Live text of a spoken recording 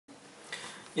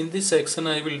In this section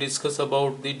I will discuss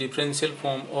about the differential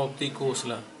form of the Gauss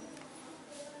law.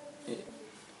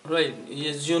 Right,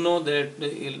 as you know that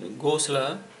the Gauss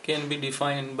law can be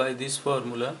defined by this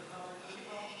formula.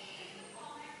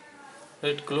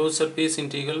 Right, closed surface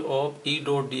integral of E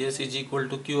dot ds is equal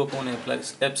to q upon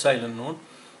epsilon naught.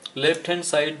 Left hand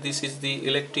side, this is the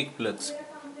electric flux.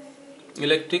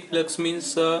 Electric flux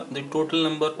means the total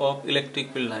number of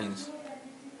electric field lines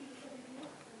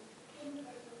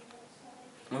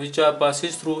which are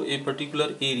passes through a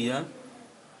particular area,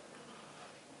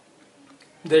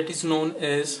 that is known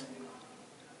as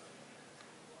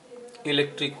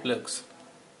electric flux.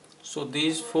 So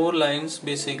these four lines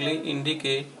basically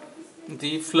indicate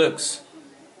the flux.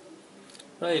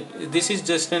 Right, this is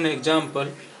just an example,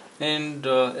 and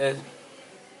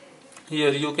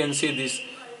here you can see this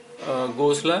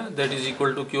Gauss law, that is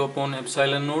equal to q upon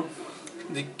epsilon naught.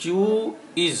 The q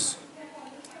is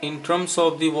in terms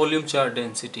of the volume charge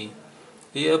density.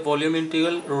 Here volume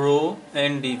integral rho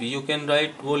and dV. You can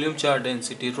write volume charge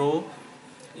density. Rho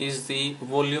is the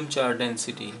volume charge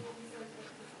density.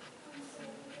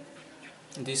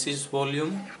 This is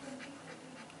volume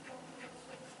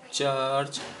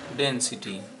charge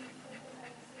density.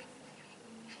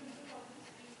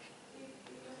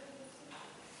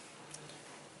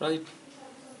 Right.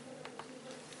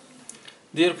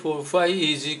 Therefore, phi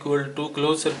is equal to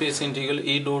closed surface integral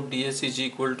E dot ds is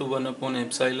equal to 1 upon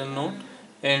epsilon naught,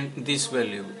 and this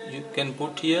value you can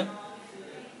put here,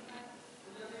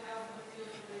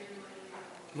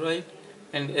 right,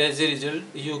 and as a result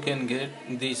you can get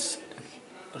this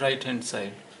right hand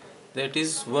side, that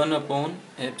is 1 upon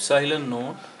epsilon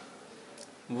naught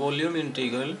volume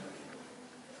integral,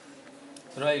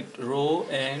 right, rho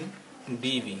and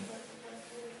dV.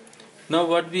 Now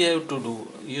what we have to do,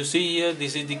 you see here,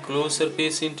 this is the closed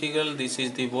surface integral, this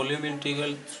is the volume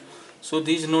integral. So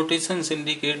these notations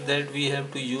indicate that we have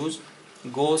to use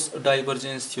Gauss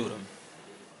divergence theorem.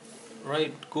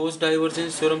 Right, Gauss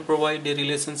divergence theorem provide a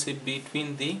relationship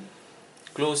between the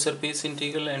closed surface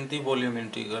integral and the volume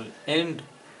integral, and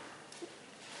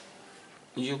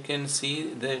you can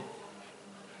see that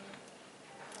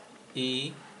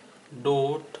E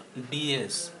dot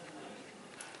ds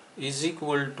is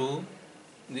equal to,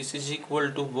 this is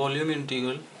equal to volume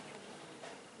integral,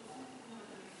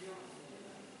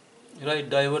 right,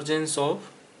 divergence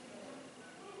of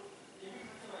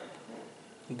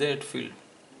that field.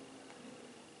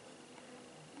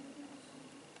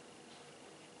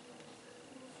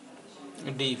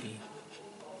 dV.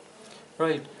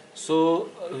 Right, so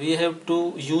we have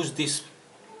to use this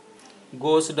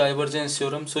Gauss divergence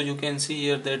theorem. So you can see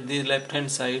here that the left hand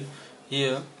side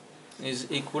here is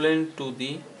equivalent to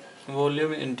the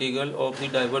volume integral of the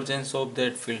divergence of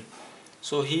that field.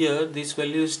 So here this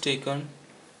value is taken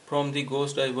from the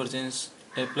Gauss divergence,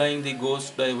 applying the Gauss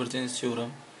divergence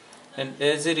theorem, and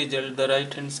as a result the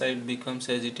right hand side becomes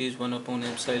as it is 1 upon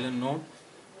epsilon naught.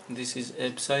 This is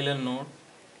epsilon naught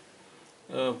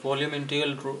volume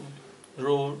integral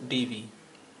rho dV.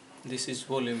 This is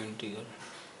volume integral.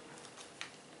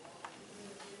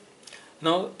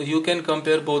 Now you can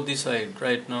compare both the side.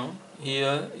 Right now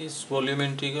here is volume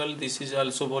integral, this is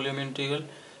also volume integral,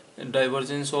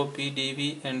 divergence of P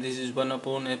dV, and this is 1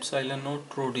 upon epsilon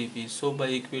naught rho dV. So by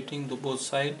equating the both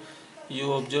side,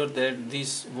 you observe that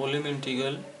this volume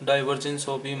integral divergence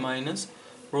of E minus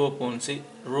rho upon, see,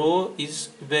 rho is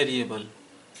variable,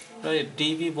 right,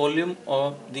 dV volume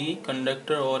of the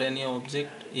conductor or any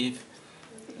object if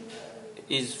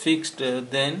is fixed,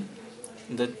 then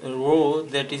the rho,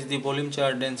 that is the volume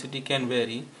charge density, can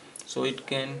vary, so it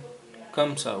can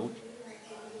comes out